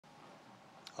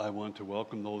I want to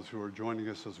welcome those who are joining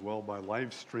us as well by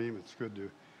live stream. It's good to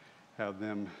have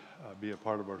them be a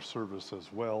part of our service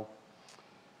as well.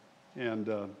 And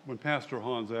when Pastor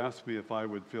Hans asked me if I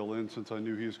would fill in, since I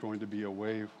knew he was going to be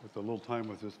away with a little time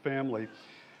with his family,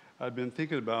 I've been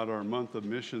thinking about our month of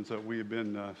missions that we have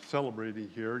been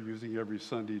celebrating here, using every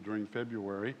Sunday during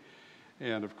February.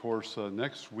 And of course,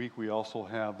 next week we also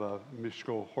have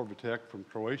Miško Horvatek from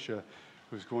Croatia,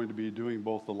 who's going to be doing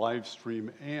both the live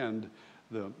stream and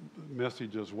the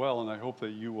message as well. And I hope that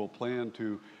you will plan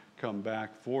to come back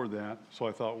for that. So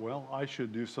I thought, well, I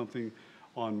should do something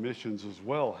on missions as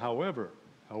well. However,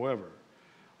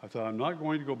 I thought I'm not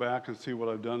going to go back and see what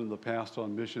I've done in the past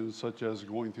on missions, such as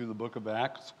going through the book of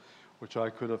Acts, which I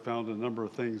could have found a number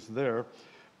of things there,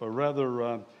 but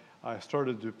rather I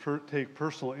started to take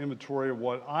personal inventory of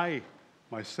what I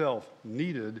myself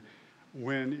needed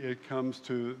when it comes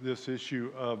to this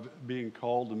issue of being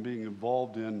called and being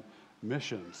involved in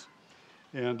missions.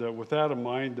 And with that in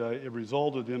mind, it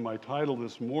resulted in my title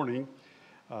this morning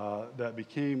that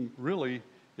became really,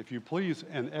 if you please,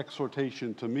 an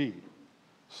exhortation to me.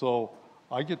 So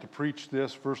I get to preach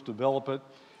this, first develop it,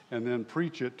 and then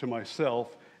preach it to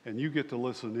myself, and you get to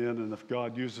listen in, and if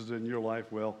God uses it in your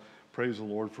life, well, praise the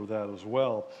Lord for that as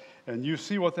well. And you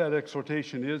see what that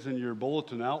exhortation is in your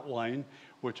bulletin outline,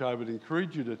 which I would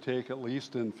encourage you to take at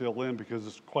least and fill in because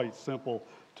it's quite simple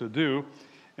to do.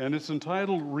 And it's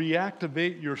entitled,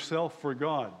 Reactivate Yourself for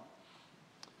God.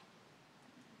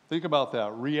 Think about that.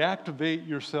 Reactivate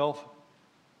yourself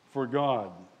for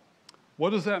God.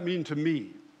 What does that mean to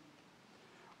me?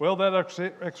 Well, that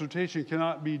exhortation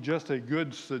cannot be just a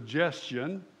good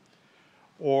suggestion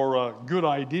or a good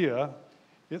idea.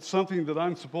 It's something that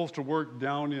I'm supposed to work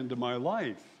down into my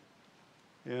life.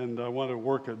 And I want to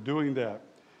work at doing that.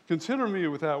 Consider me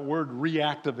with that word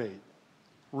reactivate.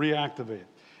 Reactivate.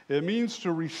 It means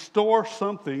to restore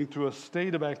something to a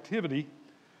state of activity,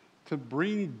 to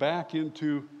bring back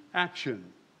into action.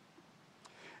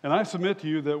 And I submit to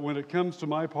you that when it comes to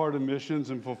my part of missions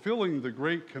and fulfilling the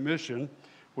Great Commission,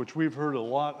 which we've heard a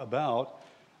lot about,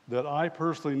 that I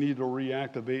personally need to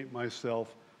reactivate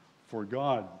myself for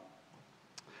God.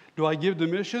 Do I give to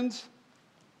missions?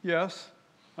 Yes,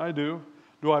 I do.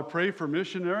 Do I pray for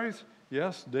missionaries?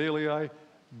 Yes, daily I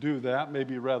do that,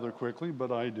 maybe rather quickly,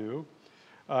 but I do.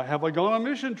 Have I gone on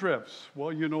mission trips?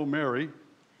 Well, you know Mary,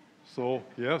 so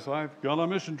yes, I've gone on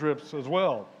mission trips as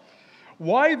well.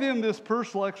 Why then this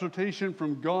personal exhortation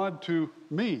from God to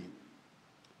me?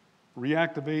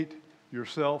 Reactivate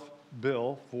yourself,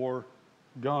 Bill, for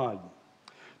God.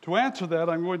 To answer that,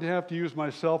 I'm going to have to use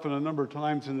myself in a number of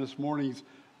times in this morning's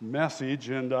message,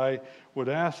 and I would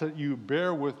ask that you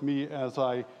bear with me as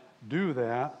I do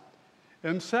that.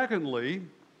 And secondly,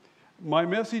 my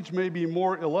message may be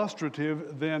more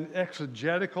illustrative than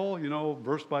exegetical,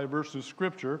 verse by verse of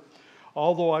Scripture,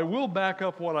 although I will back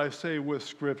up what I say with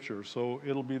Scripture, so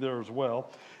it'll be there as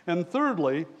well. And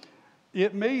thirdly,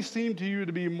 it may seem to you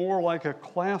to be more like a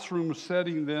classroom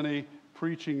setting than a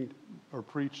preaching or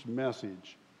preached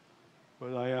message.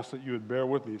 But I ask that you would bear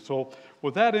with me. So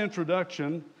with that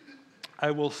introduction, I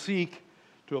will seek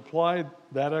to apply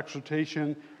that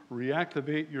exhortation,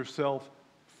 reactivate yourself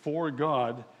for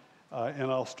God,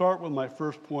 and I'll start with my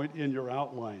first point in your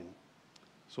outline.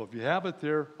 So if you have it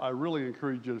there, I really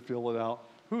encourage you to fill it out.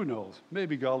 Who knows?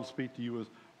 Maybe God will speak to you as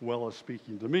well as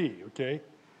speaking to me, okay?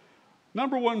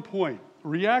 Number 1 point,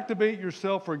 reactivate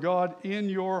yourself for God in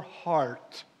your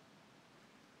heart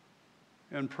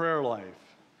and prayer life.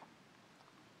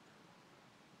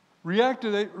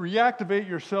 Reactivate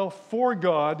yourself for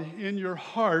God in your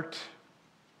heart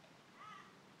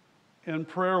and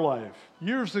prayer life.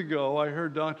 Years ago, I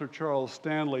heard Dr. Charles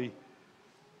Stanley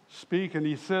speak, and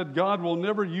he said, God will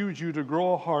never use you to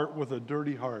grow a heart with a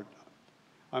dirty heart.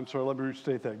 I'm sorry, let me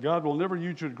restate that. God will never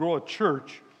use you to grow a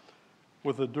church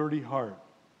with a dirty heart.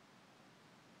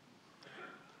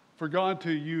 For God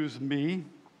to use me,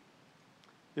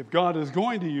 if God is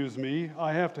going to use me,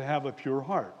 I have to have a pure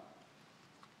heart.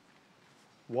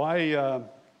 Why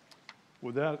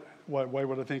would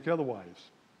I think otherwise?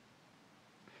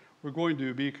 We're going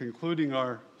to be concluding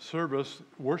our service,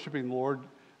 worshiping the Lord,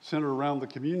 centered around the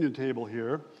communion table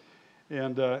here.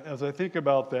 And as I think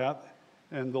about that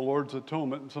and the Lord's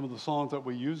atonement, and some of the songs that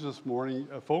we used this morning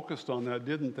focused on that,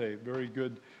 didn't they? Very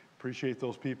good. Appreciate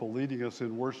those people leading us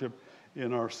in worship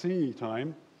in our singing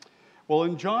time. Well,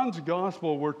 in John's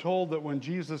gospel, we're told that when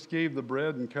Jesus gave the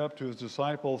bread and cup to his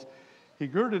disciples, he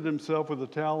girded himself with a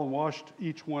towel and washed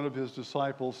each one of his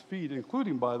disciples' feet,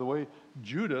 including, by the way,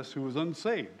 Judas, who was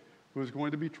unsaved, who was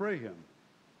going to betray him.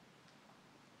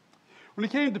 When he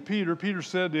came to Peter, Peter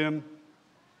said to him,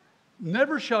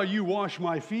 Never shall you wash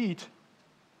my feet.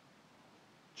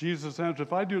 Jesus answered,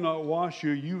 if I do not wash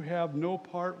you, you have no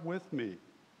part with me.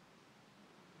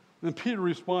 Then Peter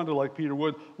responded like Peter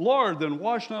would, Lord, then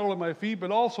wash not only my feet,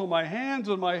 but also my hands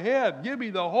and my head. Give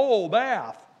me the whole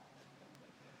bath.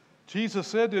 Jesus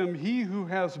said to him, he who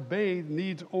has bathed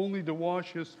needs only to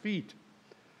wash his feet,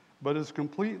 but is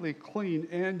completely clean,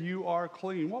 and you are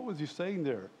clean. What was he saying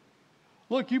there?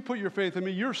 Look, you put your faith in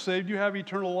me, you're saved, you have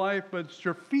eternal life, but it's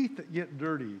your feet that get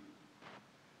dirty.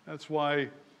 That's why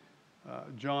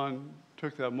John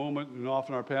took that moment, and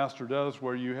often our pastor does,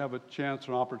 where you have a chance,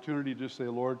 an opportunity to say,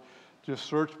 Lord, just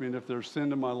search me, and if there's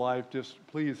sin in my life, just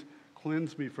please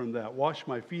cleanse me from that. Wash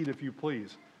my feet, if you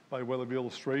please, by way of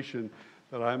illustration,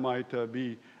 that I might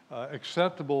be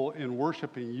acceptable in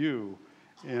worshiping you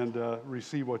and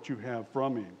receive what you have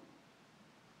from me.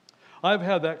 I've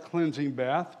had that cleansing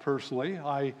bath personally.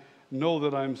 I know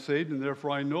that I'm saved, and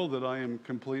therefore I know that I am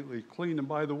completely clean. And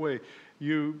by the way,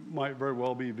 you might very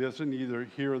well be visiting either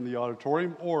here in the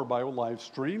auditorium or by live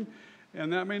stream,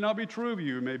 and that may not be true of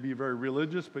you. You may be very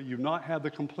religious, but you've not had the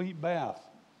complete bath.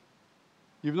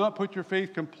 You've not put your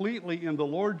faith completely in the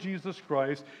Lord Jesus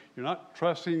Christ. You're not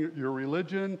trusting your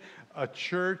religion, a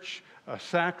church, a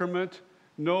sacrament.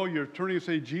 No, you're turning and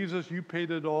saying, Jesus, you paid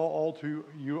it all to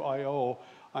you I owe.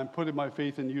 I'm putting my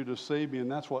faith in you to save me, and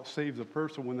that's what saves a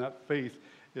person when that faith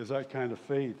is that kind of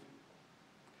faith.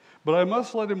 But I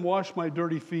must let him wash my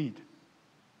dirty feet.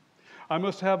 I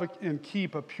must have and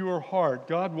keep a pure heart.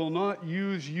 God will not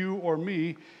use you or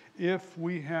me if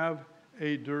we have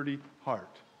a dirty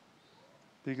heart.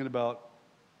 Thinking about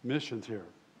missions here.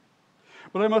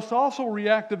 But I must also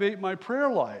reactivate my prayer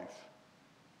life.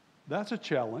 That's a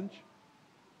challenge.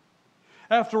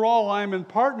 After all, I'm in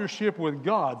partnership with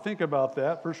God. Think about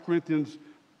that. 1 Corinthians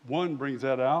 1 brings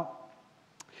that out.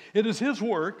 It is His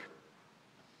work.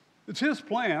 It's His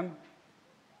plan.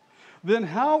 Then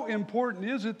how important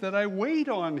is it that I wait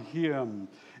on Him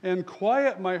and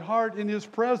quiet my heart in His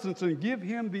presence and give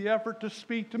Him the effort to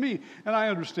speak to me? And I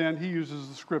understand He uses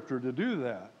the Scripture to do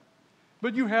that.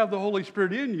 But you have the Holy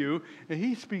Spirit in you, and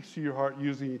He speaks to your heart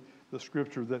using the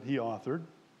Scripture that He authored.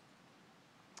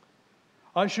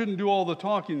 I shouldn't do all the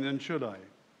talking then, should I?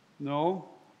 No.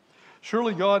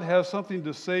 Surely God has something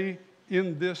to say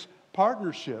in this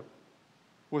partnership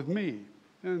with me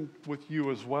and with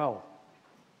you as well.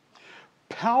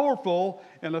 Powerful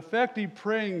and effective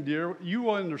praying, dear,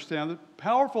 you understand that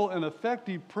powerful and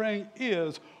effective praying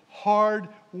is hard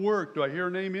work. Do I hear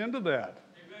an amen to that?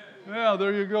 Amen. Yeah,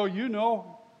 there you go. You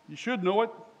know. You should know it.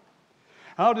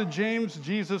 How did James,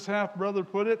 Jesus' half-brother,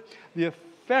 put it? The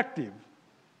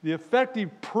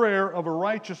effective prayer of a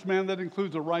righteous man, that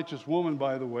includes a righteous woman,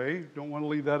 by the way, don't want to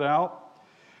leave that out,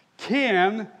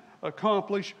 can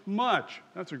accomplish much.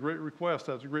 That's a great request.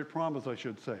 That's a great promise, I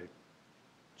should say.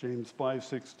 James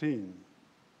 5:16.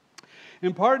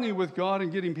 In partnering with God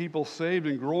and getting people saved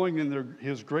and growing in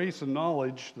His grace and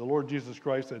knowledge, the Lord Jesus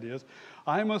Christ that is,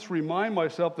 I must remind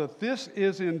myself that this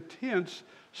is intense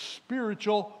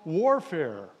spiritual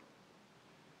warfare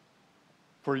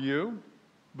for you,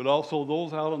 but also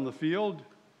those out on the field.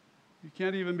 You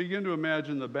can't even begin to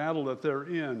imagine the battle that they're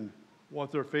in,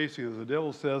 what they're facing, as the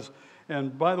devil says.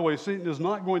 And by the way, Satan is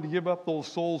not going to give up those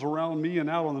souls around me and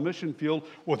out on the mission field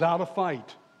without a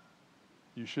fight.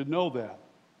 You should know that.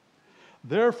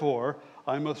 Therefore,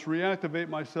 I must reactivate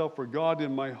myself for God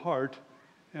in my heart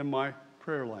and my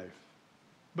prayer life.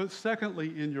 But secondly,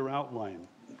 in your outline,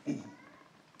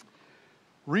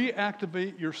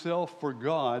 reactivate yourself for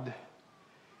God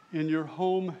in your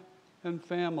home and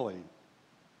family.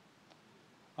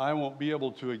 I won't be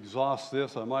able to exhaust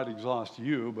this. I might exhaust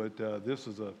you, but this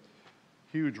is a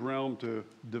huge realm to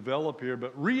develop here.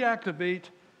 But reactivate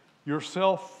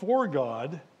yourself for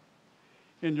God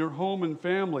in your home and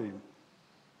family.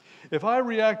 If I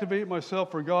reactivate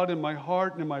myself for God in my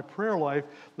heart and in my prayer life,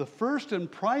 the first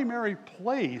and primary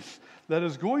place that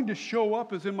is going to show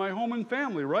up is in my home and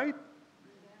family, right?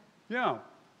 Yeah.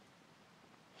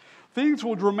 Things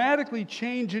will dramatically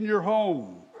change in your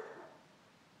home.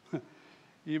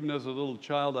 Even as a little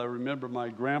child, I remember my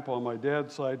grandpa on my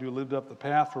dad's side, who lived up the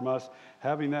path from us,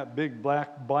 having that big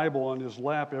black Bible on his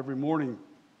lap every morning.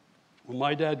 When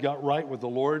my dad got right with the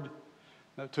Lord,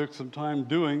 that took some time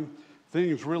doing,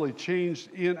 things really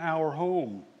changed in our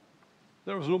home.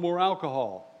 There was no more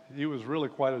alcohol. He was really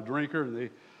quite a drinker, and they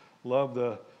loved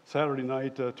the Saturday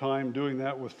night time doing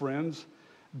that with friends.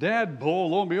 Dad,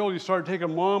 lo and behold, he started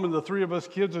taking Mom and the three of us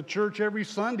kids to church every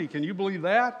Sunday. Can you believe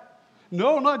that?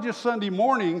 No, not just Sunday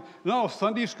morning. No,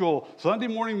 Sunday school, Sunday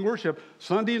morning worship,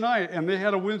 Sunday night. And they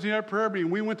had a Wednesday night prayer meeting.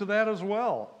 We went to that as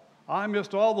well. I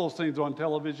missed all those things on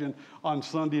television on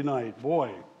Sunday night.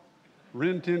 Boy,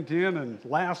 Rin Tin Tin and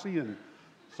Lassie and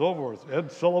so forth. Ed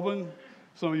Sullivan.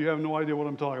 Some of you have no idea what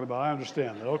I'm talking about. I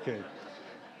understand that. Okay.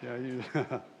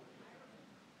 Yeah,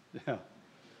 yeah.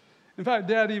 In fact,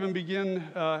 Dad even began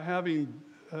having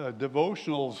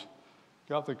devotionals,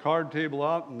 got the card table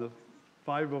out, and the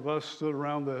 5 of us sat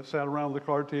around the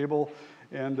card table,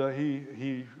 and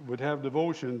he would have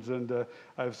devotions. And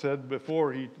I've said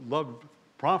before, he loved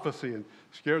prophecy and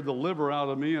scared the liver out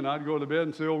of me, and I'd go to bed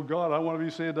and say, oh God, I want to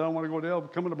be saved, I don't want to go to hell,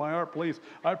 come into my heart, please.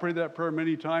 I prayed that prayer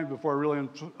many times before I really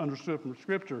understood from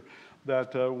Scripture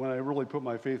that when I really put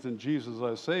my faith in Jesus,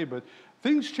 I was saved. But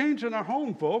things change in our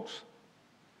home, folks.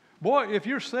 Boy, if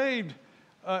you're saved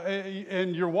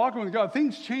and you're walking with God,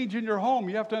 things change in your home.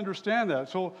 You have to understand that.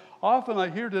 So often I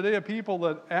hear today of people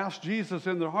that ask Jesus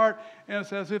in their heart, and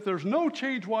it's as if there's no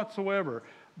change whatsoever.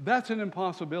 That's an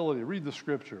impossibility. Read the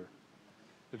Scripture.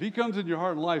 If he comes in your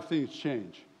heart and life, things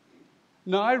change.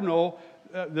 Now, I know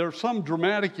there are some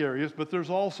dramatic areas, but there's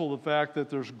also the fact that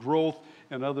there's growth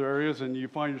in other areas, and you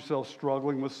find yourself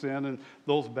struggling with sin and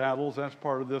those battles. That's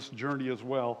part of this journey as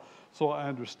well. So I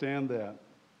understand that.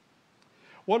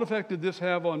 What effect did this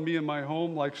have on me and my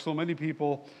home? Like so many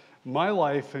people, my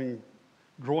life and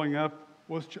growing up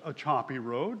was a choppy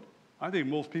road. I think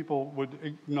most people would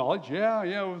acknowledge, yeah,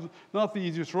 it was not the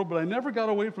easiest road, but I never got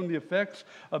away from the effects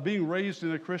of being raised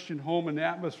in a Christian home and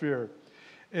atmosphere.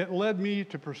 It led me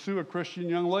to pursue a Christian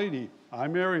young lady. I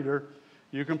married her.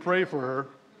 You can pray for her.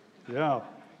 Yeah.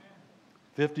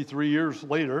 53 years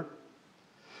later.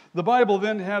 The Bible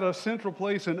then had a central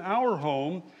place in our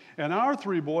home, and our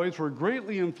 3 boys were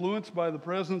greatly influenced by the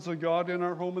presence of God in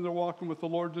our home, and they're walking with the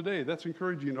Lord today. That's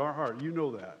encouraging to our heart. You know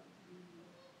that.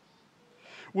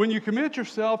 When you commit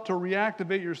yourself to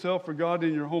reactivate yourself for God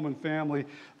in your home and family,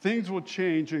 things will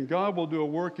change, and God will do a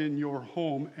work in your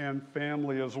home and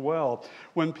family as well.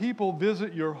 When people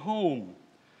visit your home,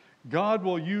 God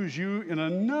will use you in a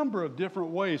number of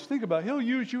different ways. Think about it. He'll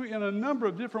use you in a number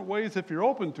of different ways, if you're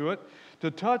open to it, to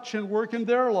touch and work in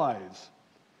their lives.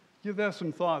 Give that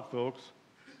some thought, folks.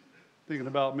 Thinking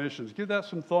about missions. Give that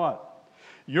some thought.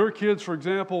 Your kids, for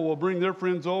example, will bring their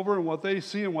friends over, and what they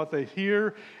see and what they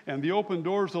hear and the open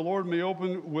doors the Lord may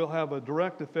open will have a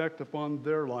direct effect upon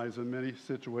their lives in many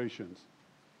situations.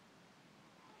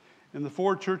 In the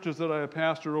 4 churches that I have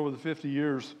pastored over the 50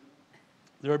 years,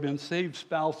 there have been saved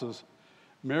spouses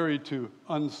married to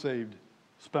unsaved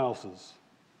spouses.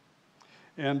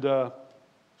 And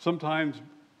sometimes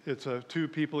it's 2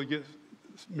 people that get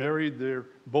married, they're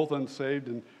both unsaved,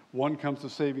 and one comes to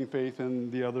saving faith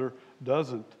and the other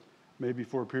doesn't, maybe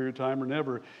for a period of time or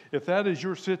never. If that is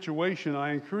your situation,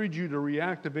 I encourage you to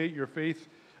reactivate your faith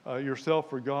yourself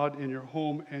for God in your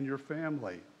home and your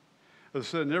family. As I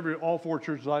said, in all 4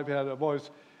 churches I've had, I've always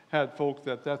had folk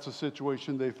that's a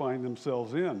situation they find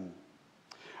themselves in.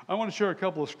 I want to share a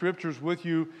couple of scriptures with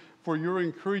you for your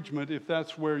encouragement if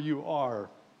that's where you are.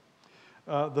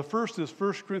 The first is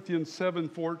 1 Corinthians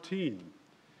 7:14.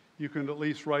 You can at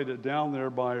least write it down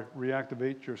there by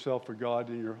reactivate yourself for God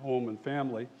in your home and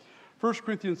family. 1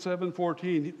 Corinthians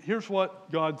 7:14, here's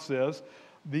what God says.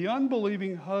 The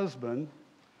unbelieving husband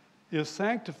is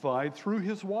sanctified through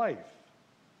his wife,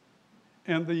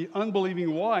 and the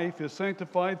unbelieving wife is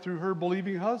sanctified through her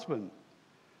believing husband.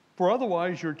 For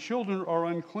otherwise your children are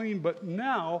unclean, but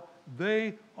now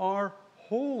they are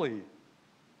holy.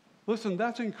 Listen,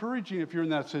 that's encouraging if you're in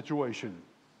that situation.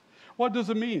 What does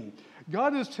it mean?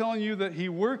 God is telling you that he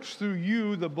works through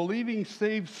you, the believing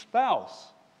saved spouse.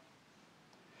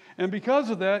 And because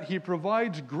of that, he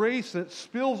provides grace that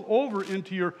spills over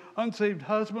into your unsaved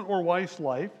husband or wife's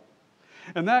life.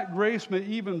 And that grace may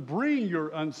even bring your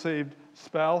unsaved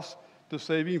spouse to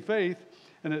saving faith,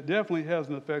 and it definitely has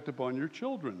an effect upon your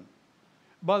children.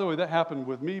 By the way, that happened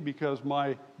with me because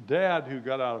my dad, who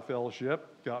got out of fellowship,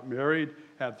 got married,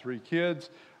 had 3 kids,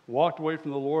 walked away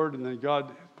from the Lord, and then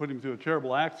God put him through a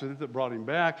terrible accident that brought him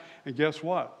back. And guess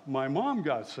what? My mom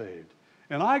got saved,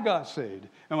 and I got saved,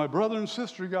 and my brother and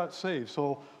sister got saved.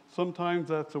 So sometimes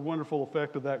that's a wonderful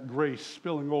effect of that grace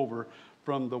spilling over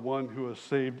from the one who is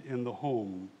saved in the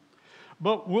home.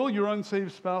 But will your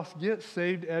unsaved spouse get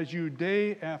saved as you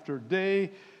day after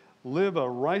day live a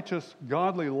righteous,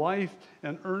 godly life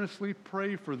and earnestly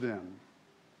pray for them?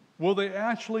 Will they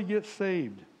actually get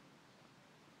saved?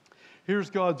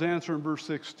 Here's God's answer in verse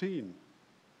 16.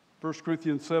 1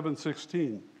 Corinthians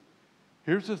 7:16.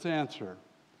 Here's his answer.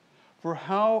 For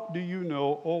how do you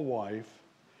know, O wife,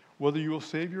 whether you will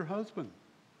save your husband?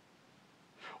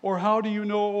 Or how do you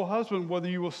know, O husband, whether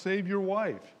you will save your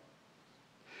wife?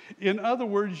 In other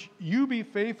words, you be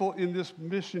faithful in this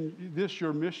mission,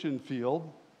 your mission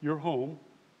field, your home,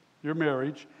 your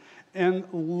marriage, and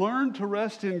learn to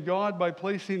rest in God by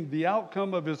placing the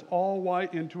outcome of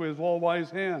into His all-wise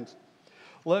hands.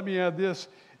 Let me add this.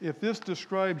 If this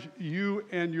describes you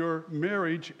and your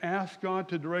marriage, ask God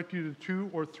to direct you to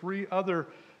 2 or 3 other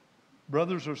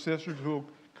brothers or sisters who will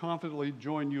confidently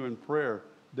join you in prayer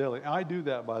daily. I do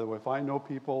that, by the way. If I know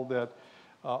people that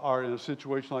are in a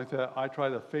situation like that, I try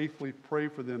to faithfully pray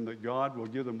for them that God will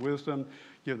give them wisdom,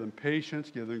 give them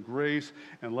patience, give them grace,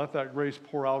 and let that grace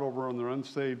pour out over on their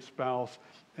unsaved spouse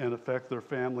and affect their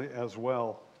family as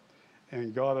well.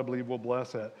 And God, I believe, will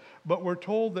bless that. But we're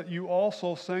told that you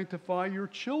also sanctify your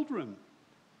children.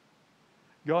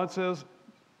 God says,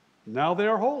 now they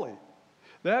are holy.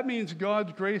 That means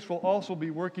God's grace will also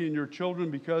be working in your children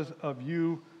because of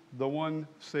you, the one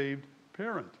saved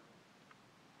parent.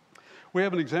 We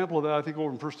have an example of that, I think,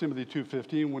 over in 1 Timothy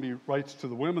 2:15 when he writes to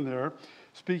the women there.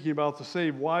 Speaking about the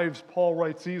saved wives, Paul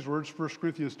writes these words, 1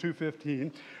 Corinthians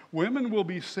 2:15. Women will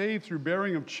be saved through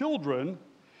bearing of children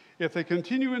if they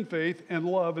continue in faith and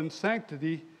love and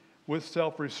sanctity with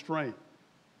self-restraint.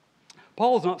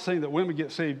 Paul is not saying that women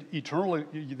get saved eternally,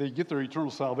 they get their eternal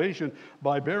salvation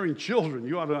by bearing children.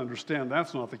 You ought to understand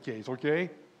that's not the case, okay?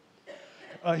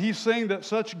 He's saying that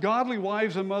such godly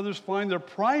wives and mothers find their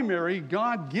primary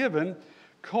God-given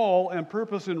call and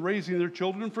purpose in raising their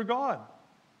children for God.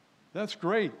 That's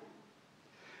great.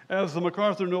 As the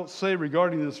MacArthur notes say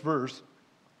regarding this verse,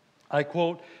 I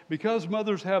quote, because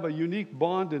mothers have a unique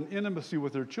bond and intimacy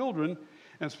with their children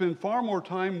and spend far more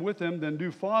time with them than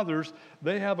do fathers,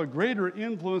 they have a greater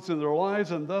influence in their lives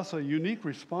and thus a unique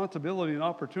responsibility and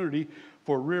opportunity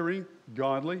for rearing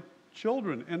godly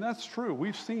children. And that's true.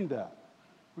 We've seen that.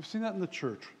 We've seen that in the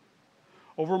church.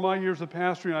 Over my years of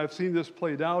pastoring, I've seen this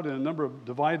played out in a number of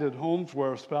divided homes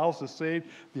where a spouse is saved,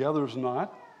 the other is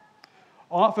not.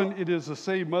 Often it is the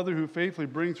saved mother who faithfully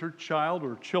brings her child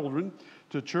or children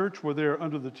to church where they are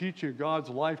under the teaching of God's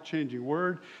life-changing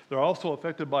word. They're also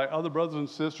affected by other brothers and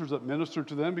sisters that minister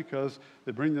to them because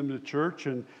they bring them to church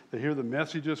and they hear the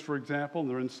messages, for example, and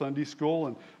they're in Sunday school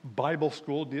and Bible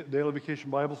school, daily vacation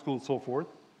Bible school and so forth.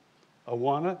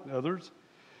 Awana and others.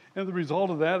 And the result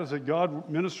of that is that God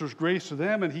ministers grace to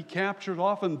them and He captures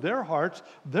often their hearts,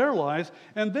 their lives,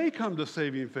 and they come to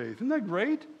saving faith. Isn't that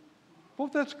great? Well,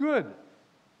 that's good.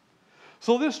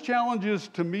 So this challenges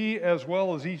to me as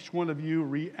well as each one of you,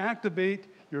 reactivate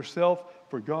yourself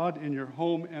for God in your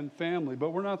home and family. But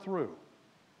we're not through.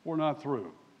 We're not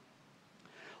through.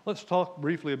 Let's talk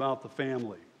briefly about the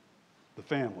family. The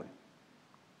family.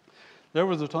 There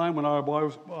was a time when our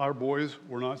boys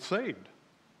were not saved.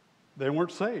 They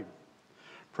weren't saved.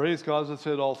 Praise God, as I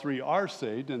said, all 3 are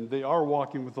saved, and they are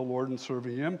walking with the Lord and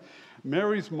serving Him.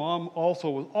 Mary's mom also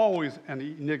was always an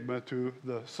enigma to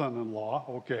the son-in-law,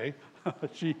 okay?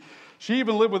 She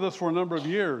even lived with us for a number of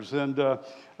years, and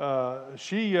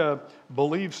she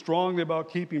believed strongly about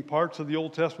keeping parts of the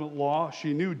Old Testament law.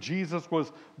 She knew Jesus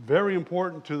was very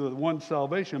important to the one's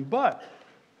salvation, but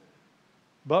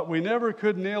we never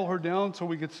could nail her down so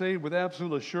we could say with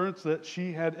absolute assurance that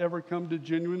she had ever come to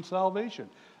genuine salvation.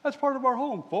 That's part of our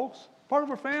home, folks, part of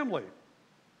our family.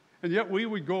 And yet we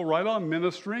would go right on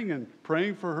ministering and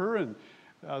praying for her, and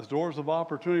as doors of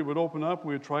opportunity would open up,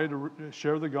 we would try to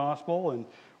share the gospel, and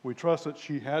we trust that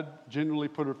she had genuinely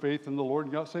put her faith in the Lord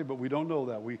and got saved, but we don't know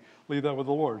that. We leave that with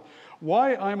the Lord.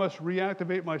 Why I must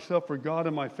reactivate myself for God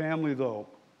and my family, though?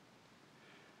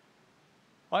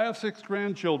 I have 6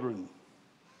 grandchildren.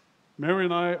 Mary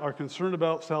and I are concerned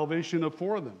about salvation of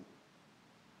 4 of them.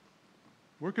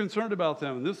 We're concerned about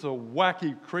them, and this is a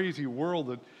wacky, crazy world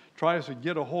that tries to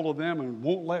get a hold of them and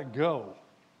won't let go.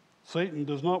 Satan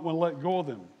does not want to let go of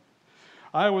them.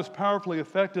 I was powerfully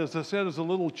affected, as I said, as a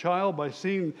little child by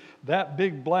seeing that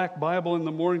big black Bible in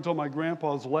the mornings on my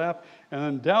grandpa's lap, and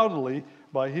undoubtedly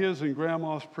by his and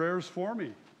grandma's prayers for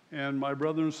me, and my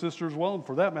brother and sister as well, and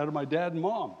for that matter, my dad and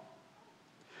mom.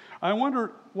 I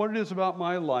wonder what it is about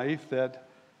my life that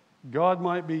God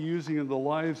might be using in the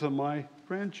lives of my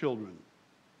grandchildren.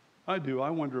 I do. I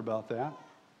wonder about that.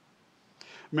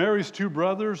 Mary's 2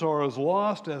 brothers are as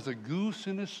lost as a goose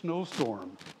in a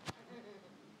snowstorm.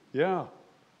 Yeah.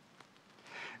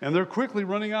 And they're quickly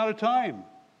running out of time.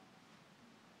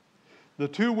 The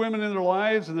 2 women in their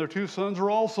lives and their 2 sons are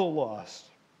also lost,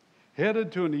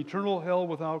 headed to an eternal hell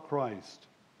without Christ.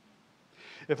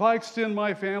 If I extend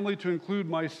my family to include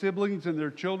my siblings and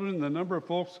their children, the number of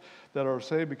folks that are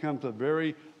saved becomes a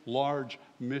very large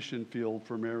mission field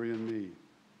for Mary and me.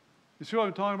 You see what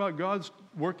I'm talking about? God's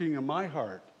working in my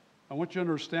heart. I want you to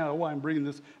understand why I'm bringing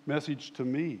this message to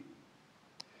me.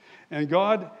 And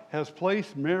God has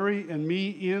placed Mary and me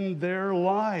in their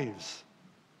lives.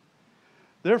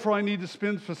 Therefore, I need to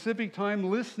spend specific time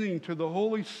listening to the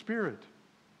Holy Spirit,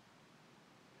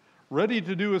 ready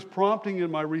to do His prompting in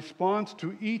my response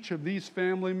to each of these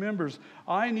family members.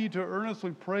 I need to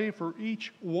earnestly pray for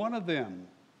each one of them.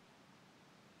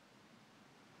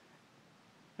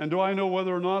 And do I know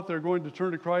whether or not they're going to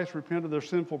turn to Christ, repent of their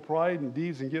sinful pride and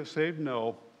deeds, and get saved?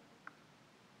 No.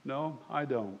 No, I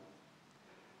don't.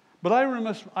 But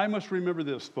I must remember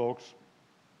this, folks.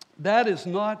 That is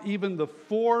not even the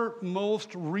foremost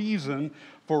reason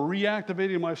for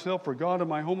reactivating myself for God in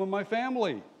my home and my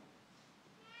family.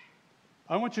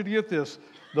 I want you to get this.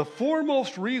 The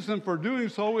foremost reason for doing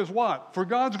so is what? For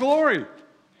God's glory. Amen.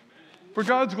 For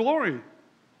God's glory.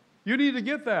 You need to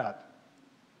get that.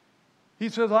 He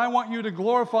says, I want you to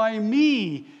glorify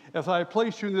me as I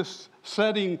place you in this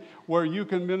setting where you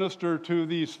can minister to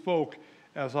these folk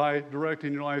as I direct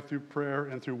in your life through prayer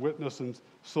and through witness and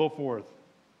so forth.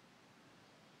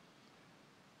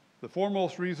 The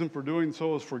foremost reason for doing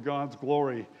so is for God's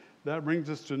glory. That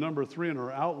brings us to number 3 in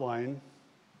our outline.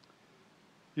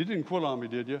 You didn't quit on me,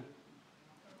 did you?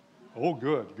 Oh,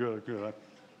 good. I'd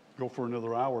go for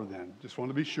another hour then. Just want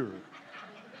to be sure.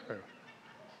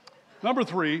 Number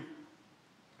 3,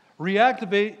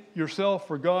 reactivate yourself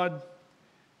for God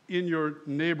in your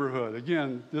neighborhood.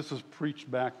 Again, this is preached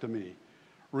back to me.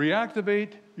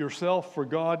 Reactivate yourself for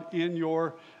God in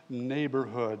your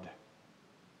neighborhood.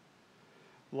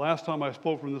 The last time I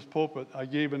spoke from this pulpit, I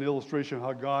gave an illustration of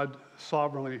how God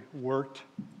sovereignly worked.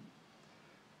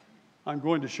 I'm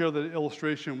going to share that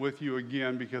illustration with you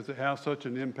again because it has such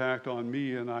an impact on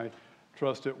me, and I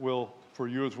trust it will for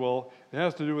you as well. It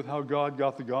has to do with how God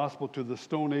got the gospel to the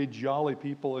Stone Age Yali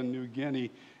people in New Guinea,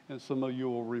 and some of you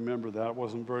will remember that. It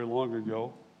wasn't very long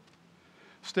ago.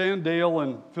 Stan Dale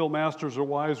and Phil Masters, their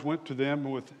wives, went to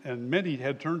them, and many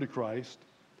had turned to Christ.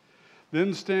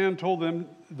 Then Stan told them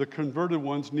the converted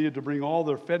ones needed to bring all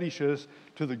their fetishes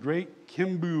to the great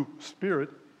Kimbu spirit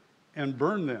and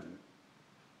burn them.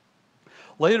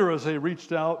 Later, as they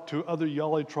reached out to other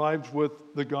Yali tribes with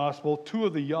the gospel, 2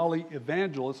 of the Yali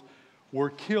evangelists were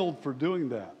killed for doing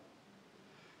that.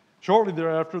 Shortly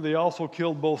thereafter, they also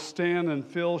killed both Stan and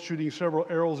Phil, shooting several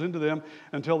arrows into them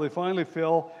until they finally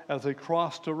fell as they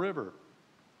crossed a river.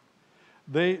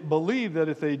 They believed that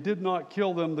if they did not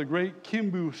kill them, the great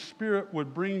Kimbu spirit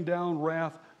would bring down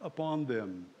wrath upon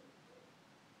them.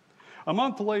 A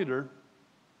month later,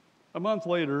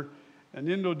 an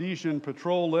Indonesian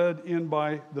patrol led in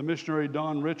by the missionary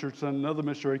Don Richardson, another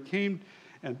missionary, came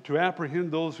to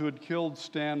apprehend those who had killed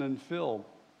Stan and Phil.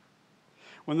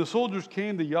 When the soldiers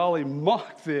came, the Yali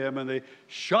mocked them and they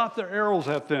shot their arrows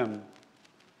at them.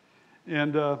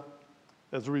 And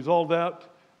as a result of that,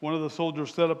 one of the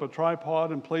soldiers set up a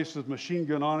tripod and placed his machine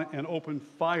gun on it and opened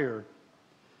fire,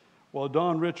 while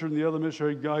Don Richard and the other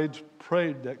missionary guides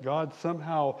prayed that God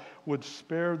somehow would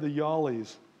spare the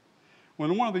Yalis.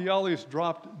 When one of the Yalis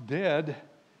dropped dead,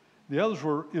 the others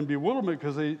were in bewilderment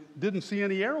because they didn't see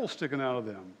any arrows sticking out of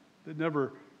them. They'd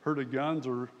never heard of guns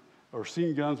or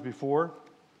seen guns before.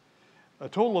 A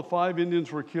total of 5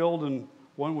 Indians were killed, and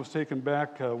one was taken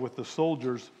back with the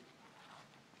soldiers.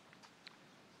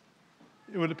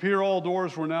 It would appear all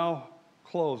doors were now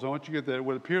closed. I want you to get that. It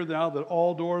would appear now that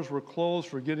all doors were closed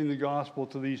for getting the gospel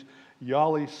to these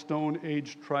Yali Stone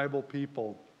Age tribal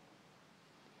people.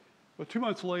 But 2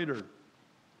 months later,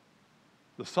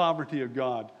 the sovereignty of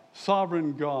God,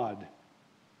 sovereign God,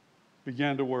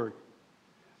 began to work.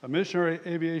 A missionary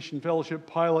aviation fellowship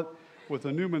pilot with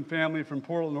the Newman family from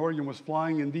Portland, Oregon, was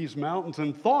flying in these mountains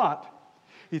and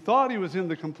he thought he was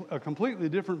in a completely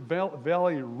different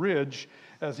valley ridge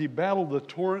as he battled the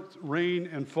torrent, rain,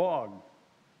 and fog.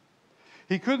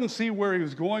 He couldn't see where he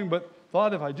was going, but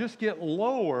thought if I just get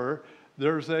lower,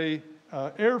 there's a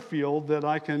airfield that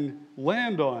I can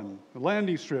land on, a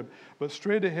landing strip. But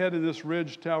straight ahead in this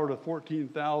ridge towered a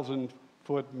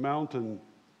 14,000-foot mountain.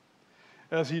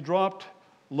 As he dropped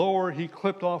lower, he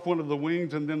clipped off one of the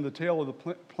wings, and then the tail of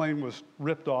the plane was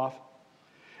ripped off.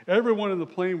 Everyone in the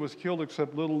plane was killed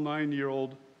except little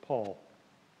 9-year-old Paul,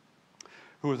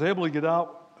 who was able to get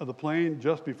out of the plane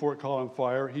just before it caught on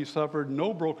fire. He suffered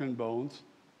no broken bones.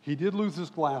 He did lose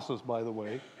his glasses, by the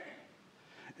way.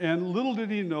 And little did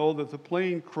he know that the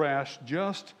plane crashed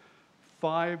just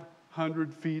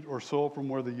 500 feet or so from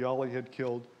where the Yali had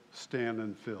killed Stan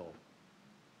and Phil.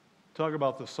 Talk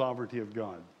about the sovereignty of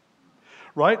God.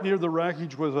 Right near the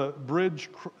wreckage was a bridge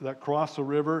that crossed the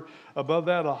river. Above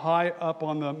that, a high up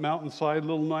on the mountainside,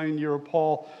 little 9-year-old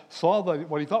Paul saw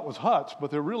what he thought was huts, but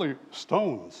they're really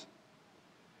stones.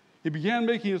 He began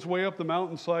making his way up the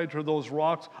mountainside toward those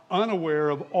rocks, unaware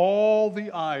of all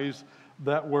the eyes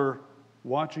that were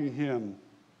watching him.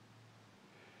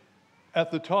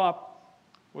 At the top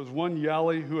was one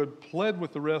Yali who had pled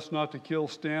with the rest not to kill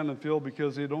Stan and Phil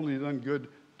because they had only done good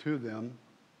to them.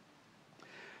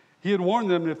 He had warned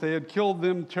them that if they had killed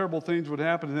them, terrible things would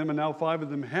happen to them, and now 5 of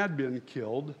them had been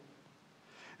killed.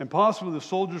 And possibly the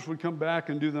soldiers would come back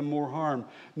and do them more harm.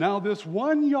 Now this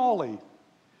one Yali,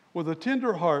 with a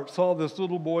tender heart, saw this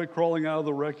little boy crawling out of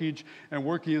the wreckage and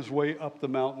working his way up the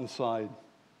mountainside.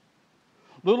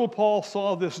 Little Paul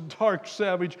saw this dark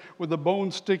savage with a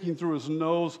bone sticking through his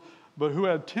nose, but who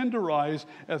had tender eyes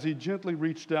as he gently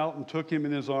reached out and took him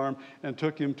in his arm and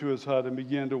took him to his hut and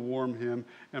began to warm him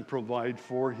and provide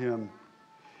for him.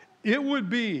 It would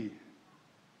be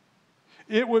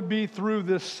through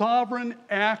this sovereign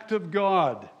act of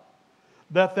God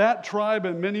that tribe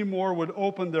and many more would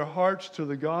open their hearts to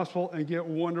the gospel and get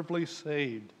wonderfully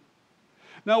saved.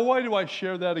 Now, why do I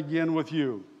share that again with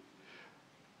you?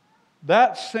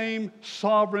 That same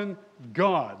sovereign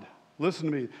God, listen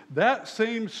to me, that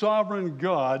same sovereign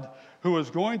God who is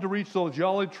going to reach those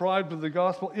Yali tribes with the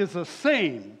gospel is the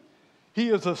same. He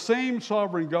is the same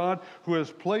sovereign God who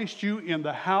has placed you in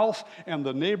the house and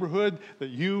the neighborhood that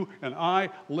you and I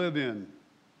live in.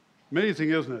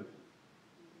 Amazing, isn't it?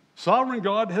 Sovereign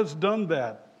God has done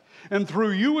that. And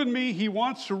through you and me, he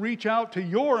wants to reach out to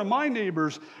your and my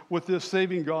neighbors with this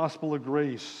saving gospel of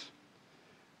grace.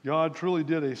 God truly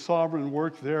did a sovereign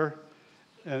work there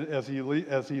as he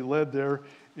led there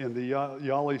in the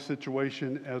Yali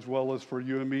situation as well as for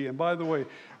you and me. And by the way,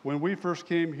 when we first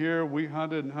came here, we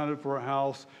hunted and hunted for a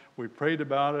house. We prayed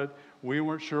about it. We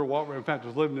weren't sure what we were. In fact,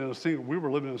 we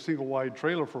were living in a single wide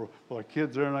trailer for our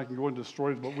kids there, and I can go into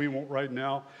stories, but we won't right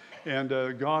now. And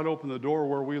God opened the door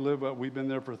where we live. We've been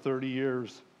there for 30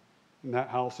 years in that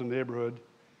house and neighborhood.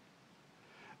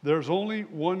 There's only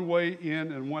one way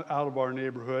in and one out of our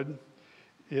neighborhood.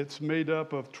 It's made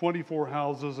up of 24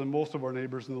 houses, and most of our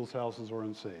neighbors in those houses are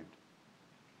unsaved.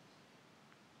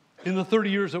 In the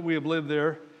 30 years that we have lived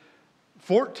there,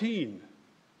 14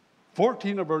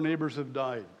 of our neighbors have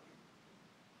died.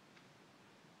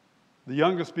 The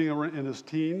youngest being in his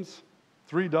teens.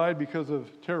 3 died because of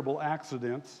terrible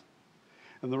accidents,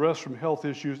 and the rest from health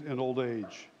issues and old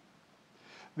age.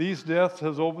 These deaths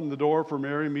has opened the door for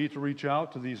Mary and me to reach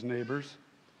out to these neighbors.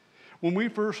 When we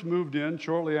first moved in,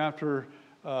 shortly after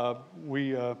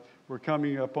we were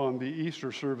coming up on the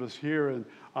Easter service here, and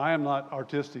I am not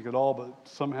artistic at all, but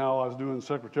somehow I was doing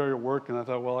secretarial work, and I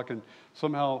thought, well, I can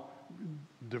somehow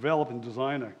develop and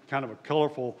design a kind of a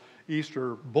colorful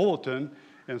Easter bulletin.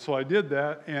 And so I did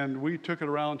that, and we took it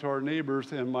around to our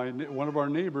neighbors, and one of our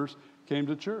neighbors came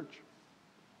to church.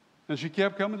 And she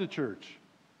kept coming to church.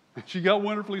 And she got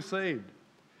wonderfully saved.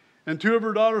 And 2 of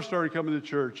her daughters started coming to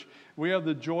church. We had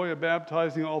the joy of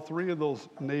baptizing all 3 of those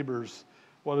neighbors.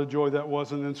 What a joy that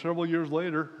was. And then several years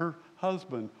later, her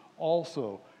husband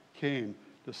also came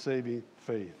to saving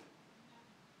faith.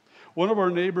 One of our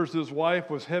neighbors, his wife,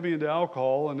 was heavy into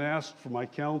alcohol and asked for my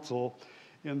counsel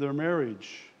in their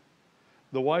marriage.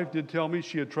 The wife did tell me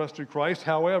she had trusted Christ.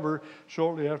 However,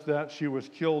 shortly after that, she was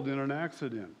killed in an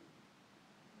accident.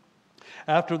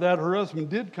 After that, her husband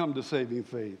did come to saving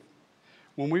faith.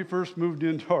 When we first moved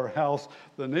into our house,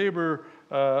 the neighbor,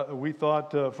 we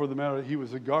thought, for the matter, he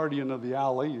was the guardian of the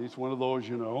alley. He's one of those,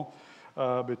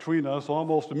 between us.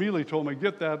 Almost immediately told me,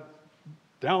 get that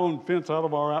down fence out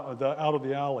of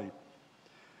the alley.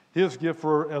 His gift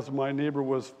as my neighbor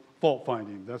was fault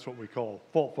finding. That's what we call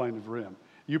fault finding for him.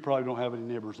 You probably don't have any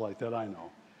neighbors like that, I know.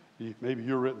 Maybe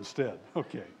you're it instead.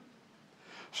 Okay.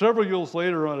 Several years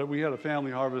later on it, we had a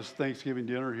family harvest Thanksgiving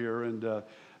dinner here, and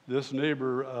this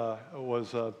neighbor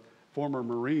was a former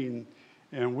Marine,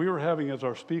 and we were having as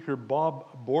our speaker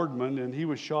Bob Boardman, and he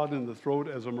was shot in the throat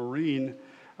as a Marine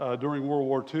during World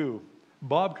War II.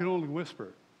 Bob could only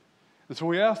whisper. And so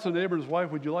we asked the neighbor and his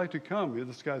wife, would you like to come?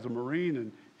 This guy's a Marine,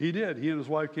 and he did. He and his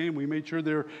wife came. We made sure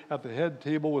they were at the head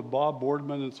table with Bob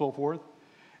Boardman and so forth.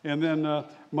 And then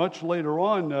much later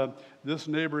on, this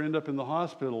neighbor ended up in the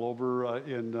hospital over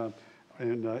in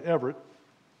Everett.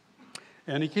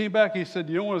 And he came back, he said,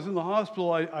 when I was in the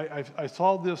hospital, I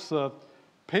saw this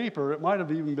paper, it might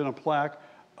have even been a plaque,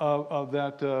 of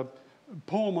that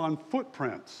poem on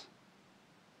footprints.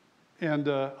 And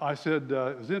I said,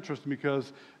 it was interesting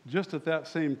because just at that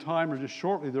same time, or just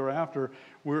shortly thereafter,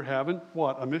 we were having,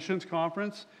 a missions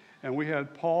conference. And we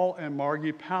had Paul and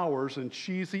Margie Powers, and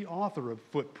she's the author of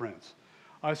Footprints.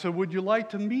 I said, would you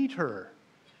like to meet her?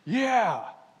 Yeah.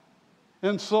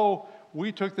 And so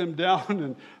we took them down,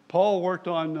 and Paul worked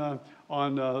on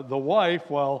the wife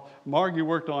while Margie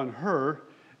worked on her.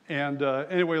 And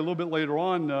anyway, a little bit later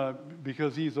on,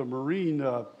 because he's a Marine,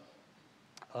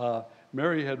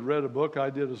 Mary had read a book, I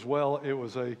did as well. It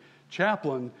was a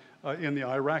chaplain in the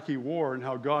Iraqi war and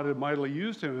how God had mightily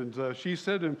used him. And she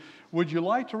said to him, would you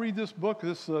like to read this book?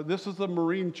 This is the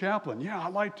Marine chaplain. Yeah,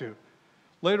 I'd like to.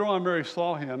 Later on, Mary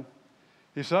saw him.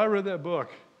 He said, I read that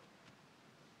book.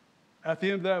 At the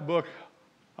end of that book,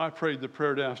 I prayed the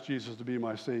prayer to ask Jesus to be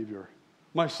my Savior.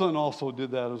 My son also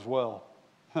did that as well.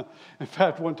 In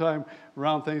fact, one time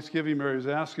around Thanksgiving, Mary was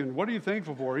asking, what are you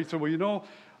thankful for? He said, well, you know,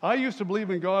 I used to believe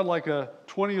in God like a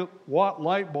 20-watt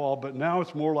light bulb, but now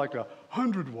it's more like a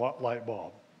 100-watt light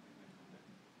bulb.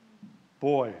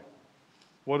 Boy,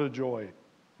 what a joy.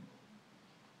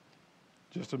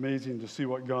 Just amazing to see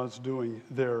what God's doing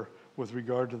there with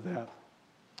regard to that.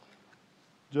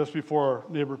 Just before our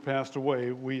neighbor passed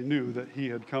away, we knew that he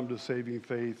had come to saving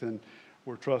faith, and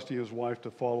we're trusting his wife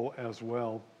to follow as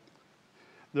well.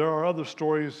 There are other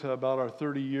stories about our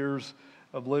 30 years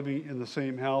of living in the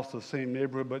same house, the same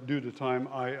neighborhood, but due to time,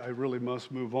 I really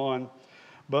must move on.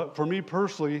 But for me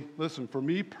personally, listen, for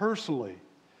me personally,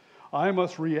 I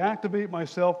must reactivate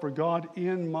myself for God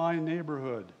in my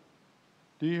neighborhood.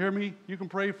 Do you hear me? You can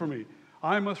pray for me.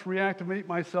 I must reactivate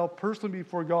myself personally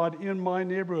before God in my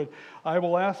neighborhood. I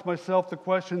will ask myself the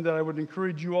question that I would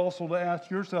encourage you also to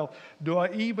ask yourself. Do I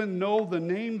even know the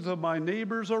names of my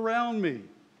neighbors around me?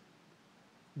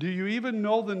 Do you even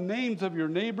know the names of your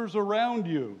neighbors around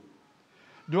you?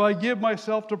 Do I give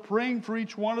myself to praying for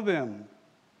each one of them?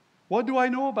 What do I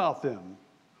know about them?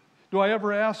 Do I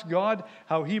ever ask God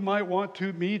how he might want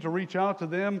me to reach out to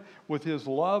them with his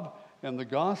love and the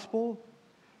gospel?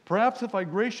 Perhaps if I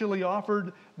graciously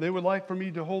offered, they would like for me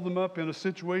to hold them up in a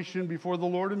situation before the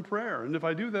Lord in prayer. And if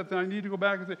I do that, then I need to go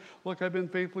back and say, look, I've been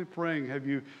faithfully praying. Have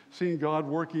you seen God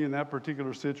working in that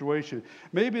particular situation?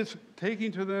 Maybe it's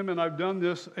taking to them, and I've done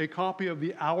this, a copy of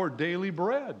the Our Daily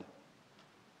Bread,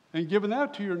 and giving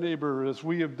that to your neighbor, as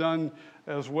we have done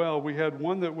as well. We had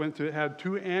one that had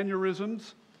 2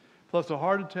 aneurysms plus a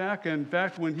heart attack. And in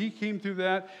fact, when he came through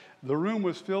that, the room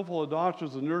was filled full of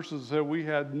doctors and nurses that said, we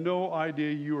had no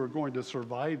idea you were going to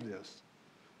survive this.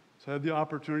 So I had the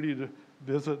opportunity to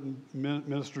visit and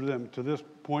minister to them. To this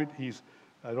point,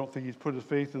 I don't think he's put his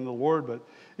faith in the Lord, but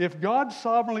if God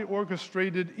sovereignly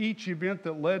orchestrated each event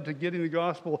that led to getting the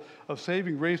gospel of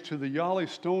saving grace to the Yali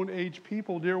Stone Age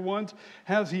people, dear ones,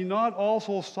 has he not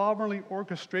also sovereignly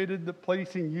orchestrated the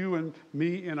placing you and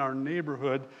me in our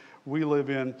neighborhood we live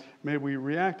in? May we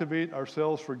reactivate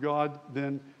ourselves for God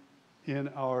then in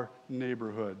our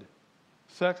neighborhood.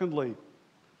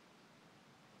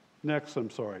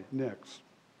 Next.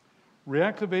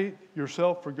 Reactivate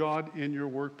yourself for God in your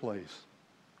workplace.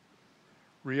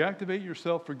 Reactivate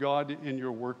yourself for God in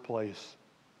your workplace.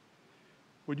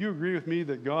 Would you agree with me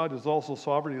that God is also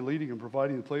sovereignly leading and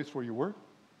providing the place where you work?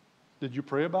 Did you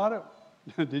pray about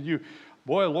it? Did you,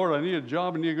 boy, Lord, I need a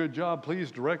job, I need a good job.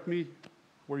 Please direct me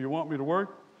where you want me to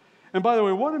work. And by the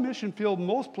way, what a mission field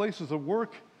most places of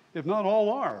work, if not all,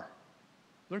 are.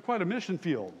 They're quite a mission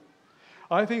field.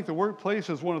 I think the workplace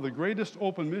is one of the greatest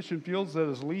open mission fields that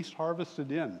is least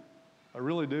harvested in. I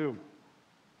really do.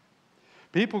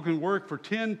 People can work for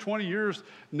 10, 20 years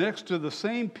next to the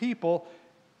same people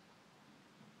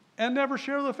and never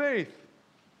share the faith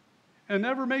and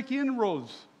never make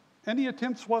inroads, any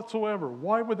attempts whatsoever.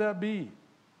 Why would that be?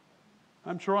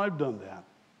 I'm sure I've done that.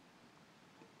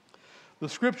 The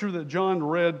scripture that John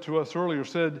read to us earlier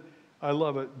said, I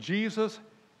love it, Jesus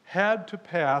had to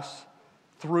pass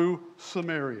through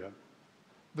Samaria.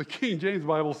 The King James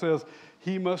Bible says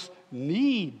he must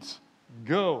needs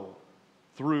go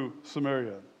through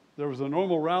Samaria. There was a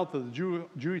normal route that the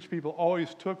Jewish people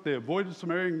always took. They avoided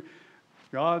Samaria.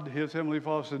 God, his heavenly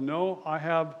Father, said, no, I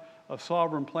have a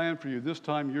sovereign plan for you. This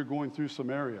time you're going through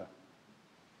Samaria.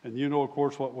 And you know, of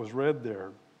course, what was read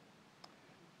there.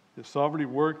 His sovereignty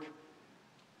worked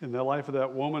in the life of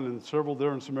that woman and several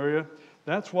there in Samaria.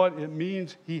 That's what it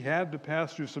means. He had to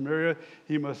pass through Samaria.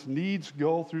 He must needs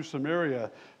go through Samaria.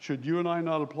 Should you and I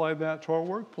not apply that to our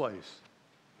workplace?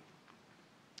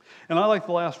 And I like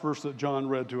the last verse that John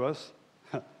read to us.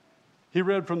 He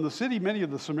read, from the city, many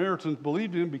of the Samaritans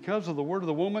believed in him because of the word of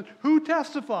the woman who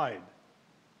testified.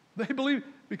 They believed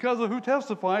because of who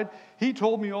testified. He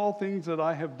told me all things that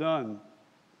I have done.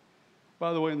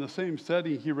 By the way, in the same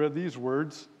setting, he read these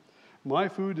words, my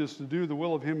food is to do the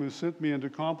will of him who sent me and to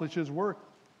accomplish his work.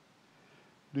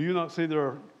 Do you not say there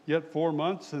are yet 4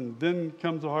 months and then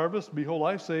comes the harvest? Behold,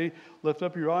 I say, lift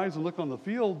up your eyes and look on the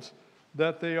fields,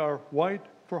 that they are white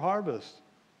for harvest.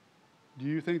 Do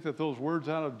you think that those words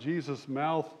out of Jesus'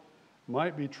 mouth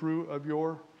might be true of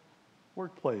your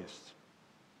workplace?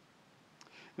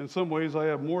 In some ways, I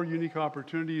have more unique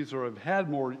opportunities, or have had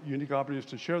more unique opportunities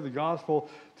to share the gospel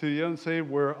to the unsaved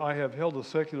where I have held a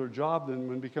secular job than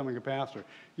when becoming a pastor.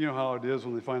 You know how it is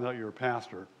when they find out you're a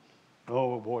pastor.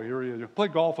 Oh boy, here he is. You play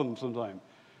golf with them sometime.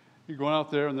 You're going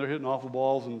out there and they're hitting awful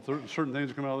balls and certain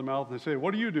things come out of their mouth and they say,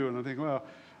 "What do you do?" And I think,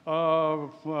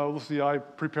 well, let's see, I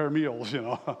prepare meals, you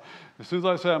know. As soon as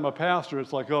I say I'm a pastor,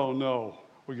 it's like, oh no,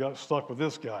 we got stuck with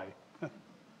this guy.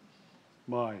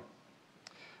 My.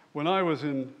 When I was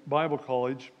in Bible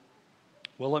college,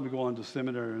 well, let me go on to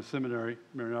seminary. Mary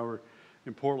and I were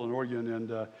in Portland, Oregon,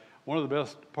 and one of the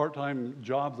best part-time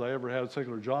jobs I ever had,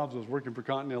 secular jobs, was working for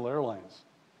Continental Airlines.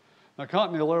 Now,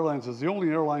 Continental Airlines is the only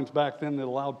airlines back then that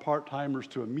allowed part-timers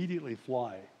to immediately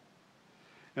fly.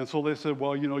 And so they said,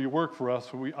 well, you know, you work for us.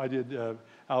 So I did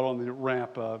out on the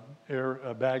ramp, air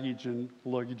baggage and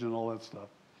luggage and all that stuff.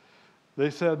 They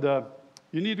said,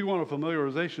 you need to go on a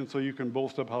familiarization so you can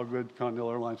boast up how good Continental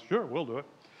Airlines. Sure, we'll do it.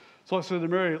 So I said to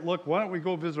Mary, look, why don't we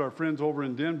go visit our friends over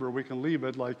in Denver? We can leave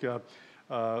at like 5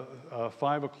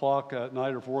 o'clock at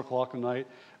night or 4 o'clock at night.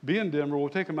 Be in Denver. We'll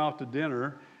take them out to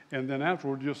dinner. And then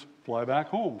afterward, just fly back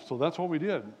home. So that's what we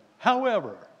did.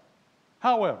 However,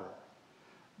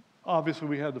 obviously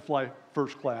we had to fly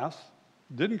first class.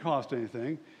 Didn't cost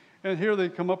anything. And here they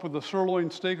come up with the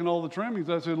sirloin steak and all the trimmings.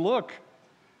 I said, look,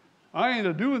 I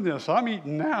ain't doing this. I'm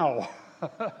eating now.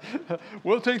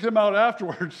 We'll take them out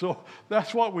afterwards. So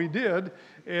that's what we did.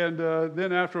 And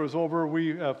then after it was over,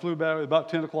 we flew back at about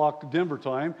 10 o'clock Denver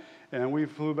time. And we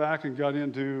flew back and got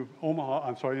into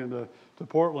into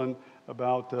Portland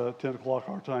about 10 o'clock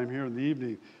our time here in the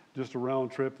evening, just a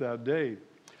round trip that day.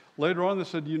 Later on, they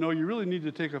said, you know, you really need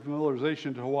to take a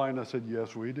familiarization to Hawaii. And I said,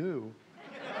 yes, we do.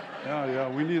 yeah,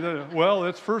 we need that. Well,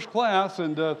 it's first class.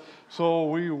 And so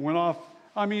we went off.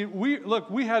 I mean,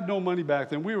 we had no money back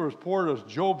then. We were as poor as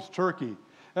Job's turkey.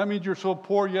 That means you're so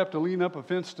poor you have to lean up a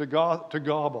fence to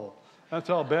gobble. That's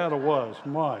how bad it was.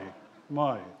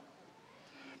 My.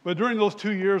 But during those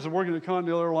 2 years of working at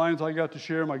Continental Airlines, I got to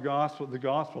share the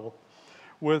gospel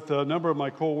with a number of my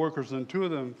co-workers, and 2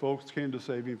 of them folks came to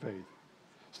saving faith.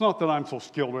 It's not that I'm so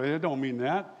skilled, I don't mean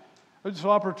that. It's just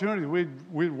opportunity.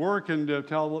 We'd work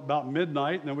until about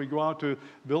midnight, and then we'd go out to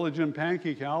Village Inn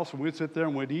Pancake House, and we'd sit there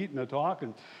and we'd eat and I'd talk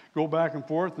and go back and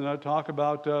forth, and I'd talk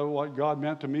about what God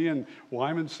meant to me and why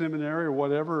I'm in seminary or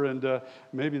whatever, and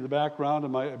maybe the background of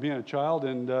my being a child.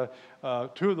 And 2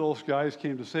 of those guys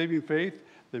came to saving faith.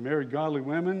 They married godly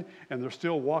women, and they're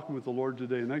still walking with the Lord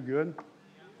today. Isn't that good?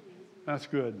 That's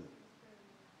good.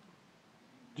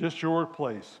 Just your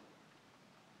workplace.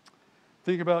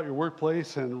 Think about your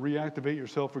workplace and reactivate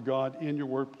yourself for God in your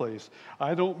workplace.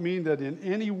 I don't mean that in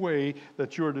any way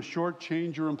that you're to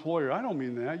shortchange your employer. I don't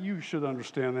mean that. You should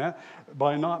understand that.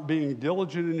 By not being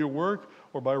diligent in your work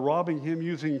or by robbing him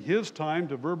using his time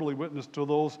to verbally witness to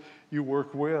those you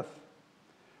work with.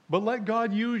 But let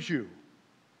God use you.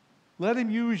 Let him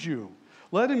use you.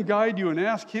 Let him guide you and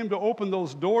ask him to open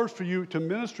those doors for you to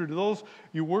minister to those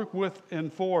you work with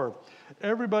and for.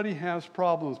 Everybody has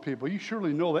problems, people. You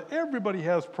surely know that everybody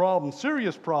has problems,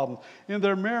 serious problems in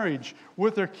their marriage,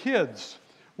 with their kids,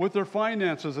 with their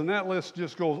finances, and that list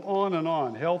just goes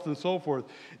on, health and so forth.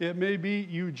 It may be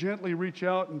you gently reach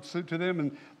out and sit to them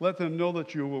and let them know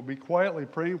that you will be quietly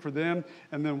praying for them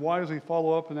and then wisely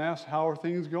follow up and ask, how are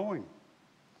things going?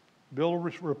 Build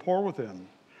a rapport with them.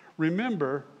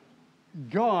 Remember,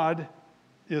 God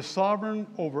is sovereign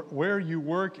over where you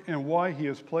work and why he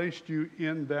has placed you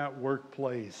in that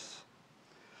workplace.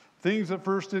 Things at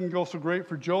first didn't go so great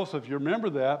for Joseph. You remember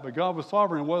that, but God was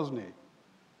sovereign, wasn't he?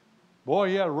 Boy,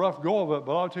 he had a rough go of it,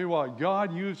 but I'll tell you what,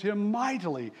 God used him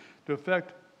mightily to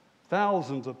affect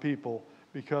thousands of people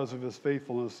because of his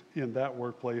faithfulness in that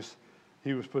workplace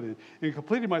he was put in. In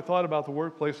completing my thought about the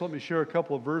workplace, let me share a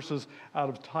couple of verses out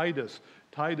of Titus.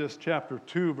 Titus chapter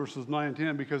 2, verses 9 and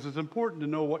 10, because it's important to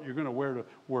know what you're going to wear to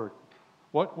work.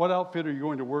 What outfit are you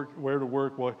going to wear to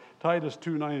work? Well, Titus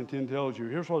 2, 9 and 10 tells you.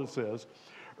 Here's what it says.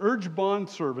 Urge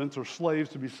bondservants or slaves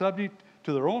to be subject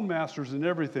to their own masters in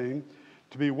everything,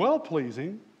 to be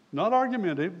well-pleasing, not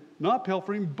argumentative, not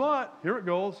pilfering, but, here it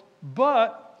goes,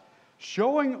 but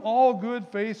showing all good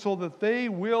faith so that they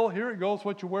will, here it goes,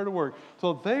 what you wear to work,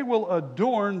 so that they will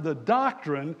adorn the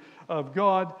doctrine of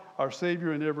God, our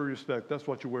Savior, in every respect. That's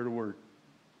what you wear to work.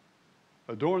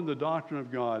 Adorn the doctrine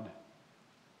of God.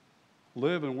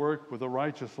 Live and work with a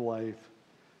righteous life.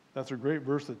 That's a great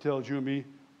verse that tells you and me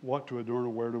what to adorn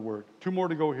and where to work. 2 more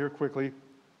to go here quickly.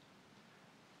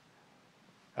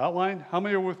 Outline. How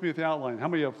many are with me at the outline? How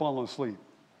many have fallen asleep?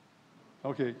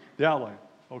 Okay, the outline.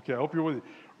 Okay, I hope you're with me.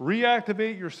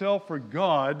 Reactivate yourself for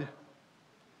God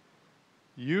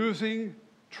using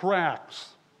tracts.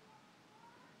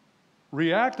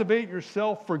 Reactivate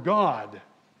yourself for God.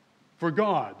 For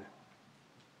God.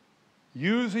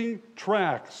 Using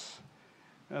tracts.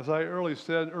 As I earlier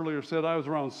said, I was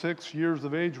around 6 years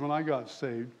of age when I got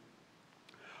saved.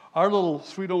 Our little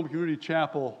Sweet Home Community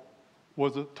Chapel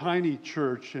was a tiny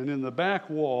church, and in the back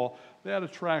wall, they had a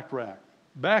tract rack.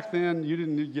 Back then, you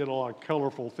didn't need to get a lot of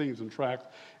colorful things in tracts.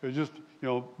 It was just,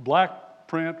 black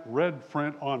print, red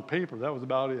print on paper. That was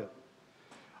about it.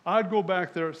 I'd go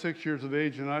back there at 6 years of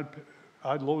age, and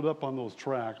I'd load up on those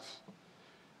tracts.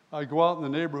 I'd go out in the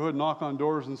neighborhood, knock on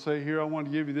doors, and say, here, I want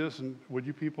to give you this, and would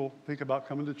you people think about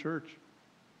coming to church?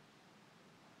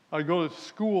 I'd go to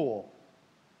school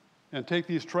and take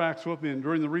these tracts with me, and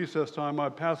during the recess time,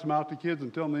 I'd pass them out to kids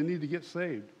and tell them they need to get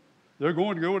saved. They're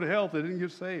going to go to hell if they didn't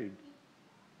get saved.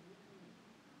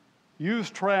 Use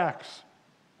tracts.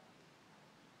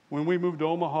 When we moved to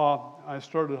Omaha, I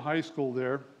started high school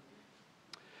there.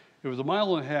 It was 1.5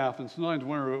 miles, and sometimes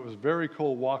winter it was very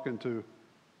cold walking to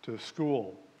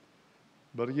school.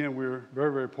 But again, we were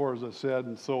very, very poor, as I said,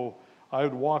 and so I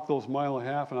would walk those 1.5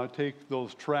 miles, and I'd take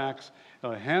those tracts,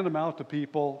 and I'd hand them out to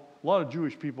people. A lot of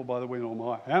Jewish people, by the way, in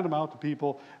Omaha. Hand them out to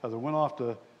people as I went off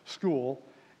to school,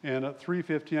 and at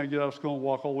 3:15, I'd get out of school and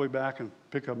walk all the way back and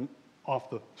pick them off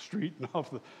the street and off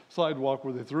the sidewalk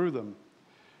where they threw them.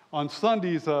 On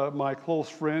Sundays, my close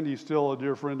friend, he's still a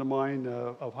dear friend of mine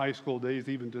of high school days,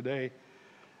 even today,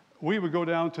 we would go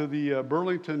down to the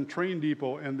Burlington train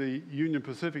depot and the Union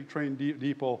Pacific train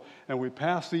depot, and we'd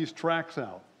pass these tracts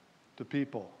out to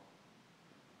people.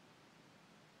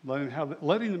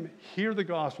 Letting them hear the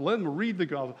gospel, letting them read the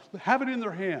gospel, have it in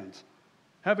their hands,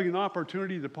 having an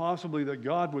opportunity to possibly that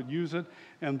God would use it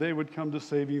and they would come to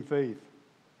saving faith.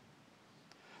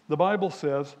 The Bible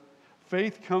says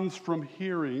faith comes from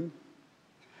hearing,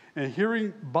 and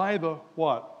hearing by the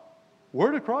what?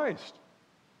 Word of Christ.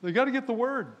 They got to get the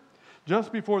word.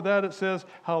 Just before that it says,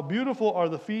 how beautiful are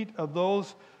the feet of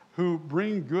those who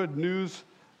bring good news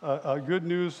of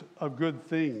good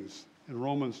things in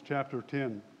Romans chapter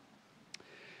 10.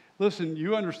 Listen,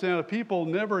 you understand, if people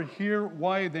never hear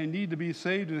why they need to be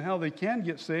saved and how they can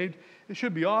get saved, it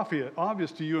should be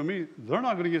obvious to you and me, they're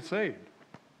not going to get saved.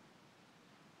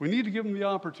 We need to give them the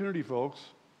opportunity, folks.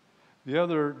 The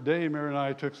other day, Mary and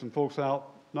I took some folks out,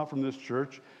 not from this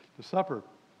church, to supper.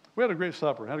 We had a great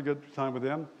supper, had a good time with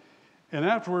them. And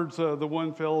afterwards, the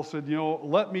one fellow said,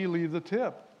 let me leave the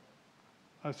tip.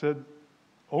 I said,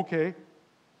 okay.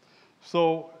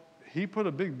 So he put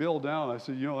a big bill down. I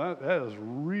said, that is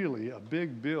really a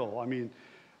big bill. I mean,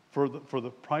 for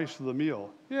the price of the meal.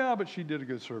 Yeah, but she did a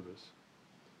good service.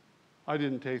 I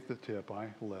didn't take the tip. I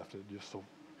left it just so,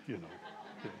 Yeah.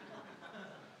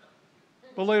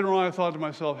 But later on, I thought to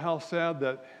myself, how sad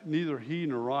that neither he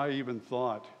nor I even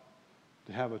thought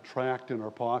to have a tract in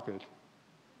our pocket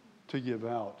to give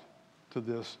out to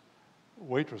this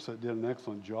waitress that did an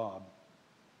excellent job.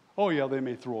 Oh, yeah, they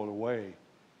may throw it away.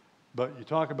 But you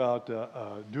talk about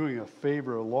doing a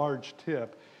favor, a large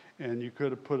tip, and you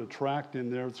could have put a tract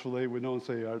in there so they would know and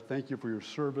say, thank you for your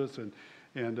service, and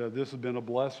this has been a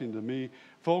blessing to me.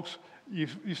 Folks,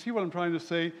 you see what I'm trying to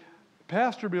say?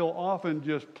 Pastor Bill often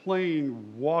just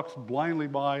plain walks blindly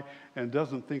by and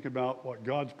doesn't think about what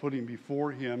God's putting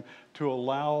before him to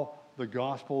allow the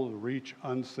gospel to reach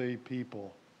unsaved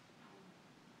people.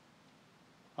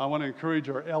 I want to encourage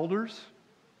our elders,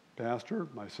 pastor,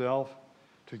 myself,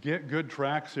 to get good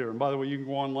tracts here. And by the way, you can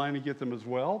go online and get them as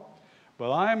well.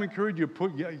 But I am encouraging you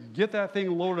to get that thing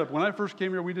loaded up. When I first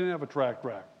came here, we didn't have a tract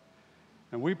rack.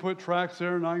 And we put tracts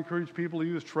there, and I encourage people to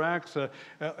use tracts.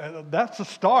 That's a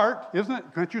start, isn't it?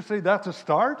 Can't you say that's a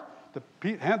start?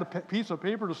 To hand a piece of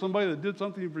paper to somebody that did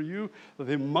something for you, that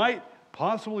they might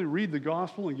possibly read the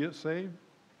gospel and get saved?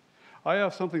 I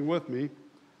have something with me.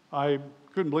 I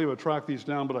couldn't believe I tracked these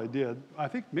down, but I did. I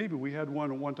think maybe we had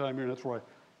one at one time here, and that's where I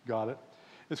got it.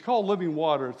 It's called Living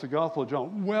Water. It's the Gospel of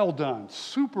John. Well done.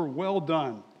 Super well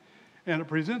done. And it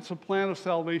presents a plan of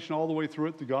salvation all the way through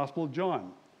it, the Gospel of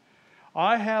John.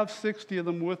 I have 60 of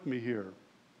them with me here.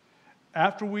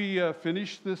 After we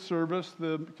finish this service,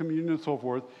 the communion and so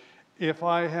forth, if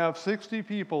I have 60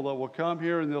 people that will come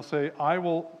here and they'll say, I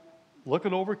will look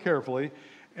it over carefully,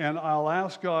 and I'll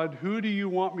ask God, who do you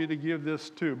want me to give this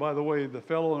to? By the way, the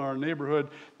fellow in our neighborhood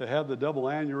that had the double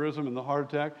aneurysm and the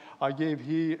heart attack, I gave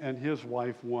he and his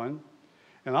wife one.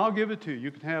 And I'll give it to you.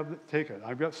 You can take it.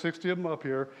 I've got 60 of them up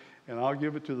here, and I'll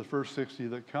give it to the first 60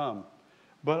 that come.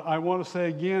 But I want to say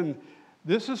again,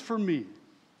 this is for me.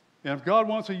 And if God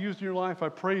wants to use it in your life, I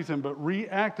praise him. But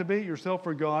reactivate yourself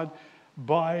for God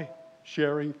by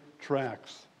sharing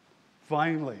tracts.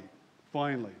 Finally,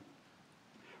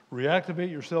 reactivate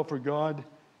yourself for God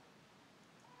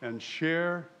and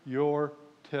share your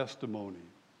testimony.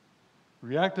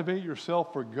 Reactivate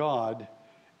yourself for God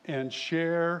and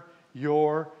share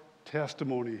your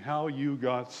testimony, how you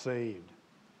got saved.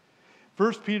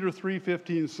 1 Peter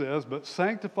 3:15 says, "But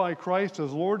sanctify Christ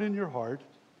as Lord in your heart,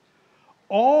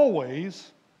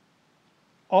 always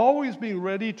being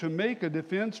ready to make a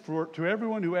defense to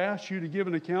everyone who asks you to give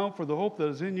an account for the hope that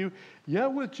is in you,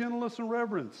 yet with gentleness and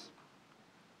reverence."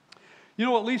 You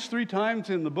know, at least 3 times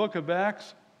in the book of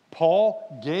Acts,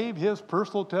 Paul gave his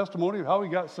personal testimony of how he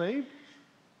got saved.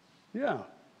 Yeah, at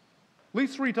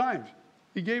least 3 times.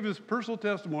 He gave his personal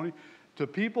testimony to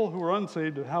people who are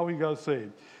unsaved of how he got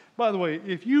saved. By the way,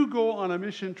 if you go on a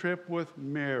mission trip with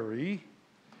Mary,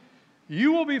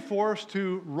 you will be forced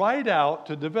to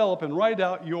develop and write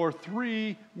out your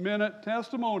 3-minute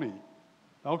testimony.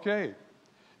 Okay.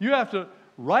 You have to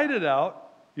write it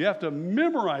out, you have to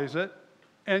memorize it,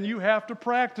 and you have to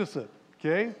practice it.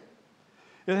 Okay?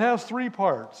 It has 3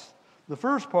 parts. The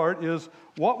first part is,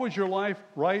 what was your life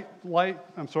like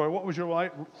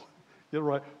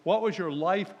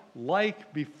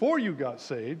before you got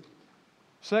saved?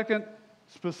 Second,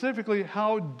 specifically,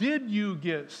 how did you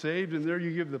get saved? And there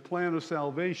you give the plan of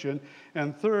salvation.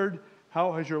 And third,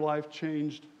 how has your life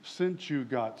changed since you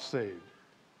got saved?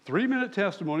 3-minute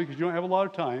testimony, because you don't have a lot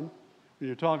of time when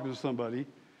you're talking to somebody,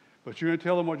 but you're going to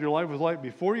tell them what your life was like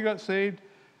before you got saved,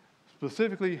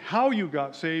 specifically how you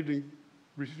got saved and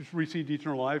received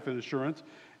eternal life and assurance,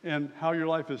 and how your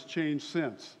life has changed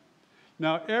since.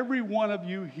 Now, every one of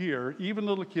you here, even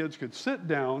little kids, could sit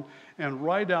down and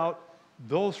write out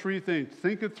those 3 things.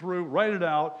 Think it through, write it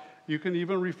out. You can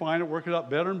even refine it, work it out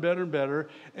better and better and better,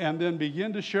 and then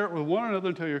begin to share it with one another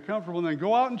until you're comfortable, and then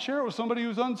go out and share it with somebody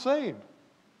who's unsaved.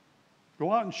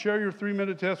 Go out and share your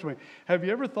 3-minute testimony. Have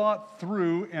you ever thought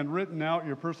through and written out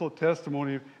your personal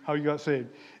testimony of how you got saved?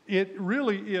 It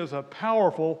really is a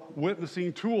powerful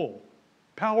witnessing tool.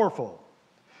 Powerful.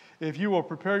 If you will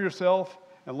prepare yourself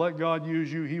and let God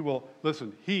use you,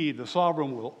 He, the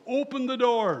sovereign, will open the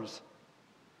doors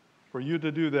for you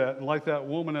to do that. And like that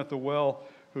woman at the well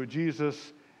who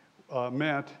Jesus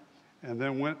met and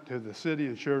then went to the city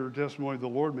and shared her testimony, the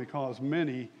Lord may cause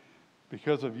many,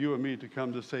 because of you and me, to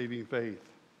come to saving faith.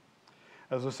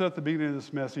 As I said at the beginning of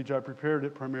this message, I prepared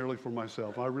it primarily for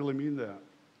myself. I really mean that.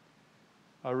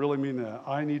 I really mean that.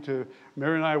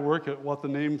 Mary and I work at what the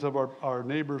names of our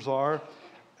neighbors are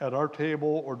at our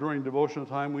table or during devotional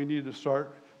time. We need to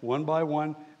start one by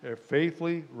one,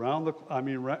 faithfully,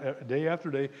 day after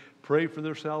day, pray for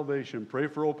their salvation, pray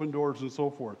for open doors and so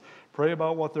forth. Pray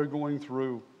about what they're going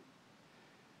through.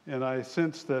 And I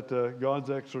sense that God's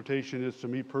exhortation is to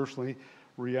me personally,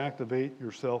 reactivate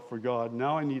yourself for God.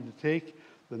 Now I need to take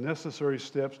the necessary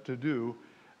steps to do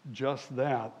just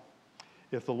that.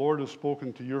 If the Lord has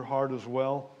spoken to your heart as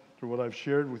well, through what I've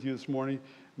shared with you this morning,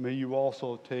 may you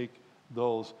also take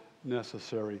those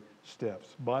necessary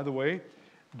steps. By the way,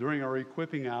 during our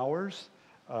equipping hours,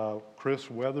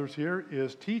 Chris Weathers here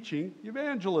is teaching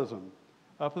evangelism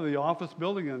up in the office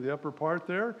building in the upper part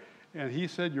there. And he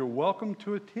said you're welcome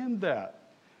to attend that.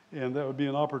 And that would be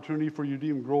an opportunity for you to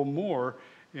even grow more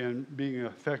in being an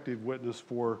effective witness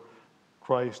for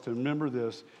Christ. And remember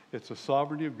this, it's the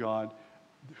sovereignty of God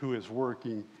who is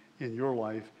working in your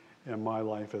life and my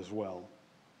life as well.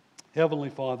 Heavenly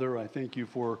Father, I thank you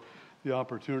for the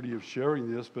opportunity of sharing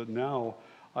this, but now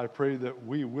I pray that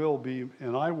we will be,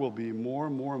 and I will be, more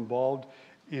and more involved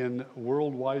in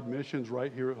worldwide missions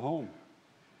right here at home,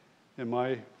 in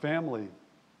my family,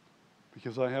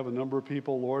 because I have a number of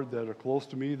people, Lord, that are close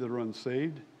to me that are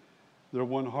unsaved. They're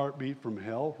one heartbeat from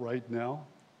hell right now.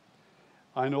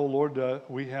 I know, Lord,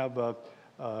 we have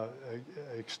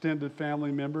extended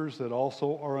family members that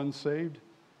also are unsaved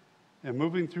and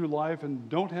moving through life and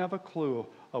don't have a clue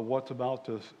of what's about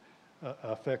to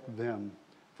affect them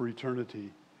for eternity.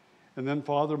 And then,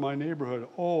 Father, my neighborhood,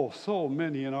 so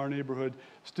many in our neighborhood,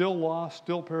 still lost,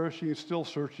 still perishing, still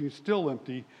searching, still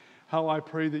empty. How I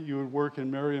pray that you would work in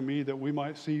Mary and me that we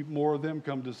might see more of them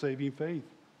come to saving faith.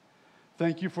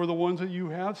 Thank you for the ones that you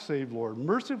have saved, Lord.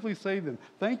 Mercifully save them.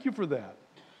 Thank you for that.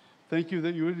 Thank you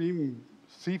that you would even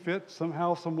see fit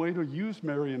somehow, some way to use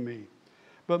Mary and me.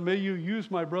 But may you use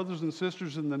my brothers and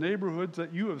sisters in the neighborhoods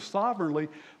that you have sovereignly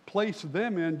placed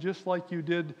them in, just like you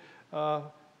did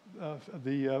Paul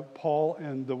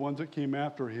and the ones that came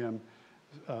after him,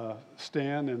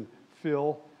 Stan and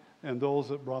Phil, and those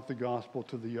that brought the gospel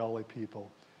to the Yali people.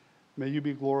 May you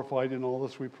be glorified in all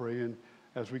this, we pray. And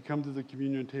as we come to the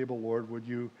communion table, Lord, would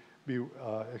you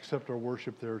accept our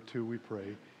worship there too, we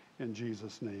pray. In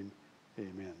Jesus' name,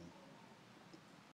 amen.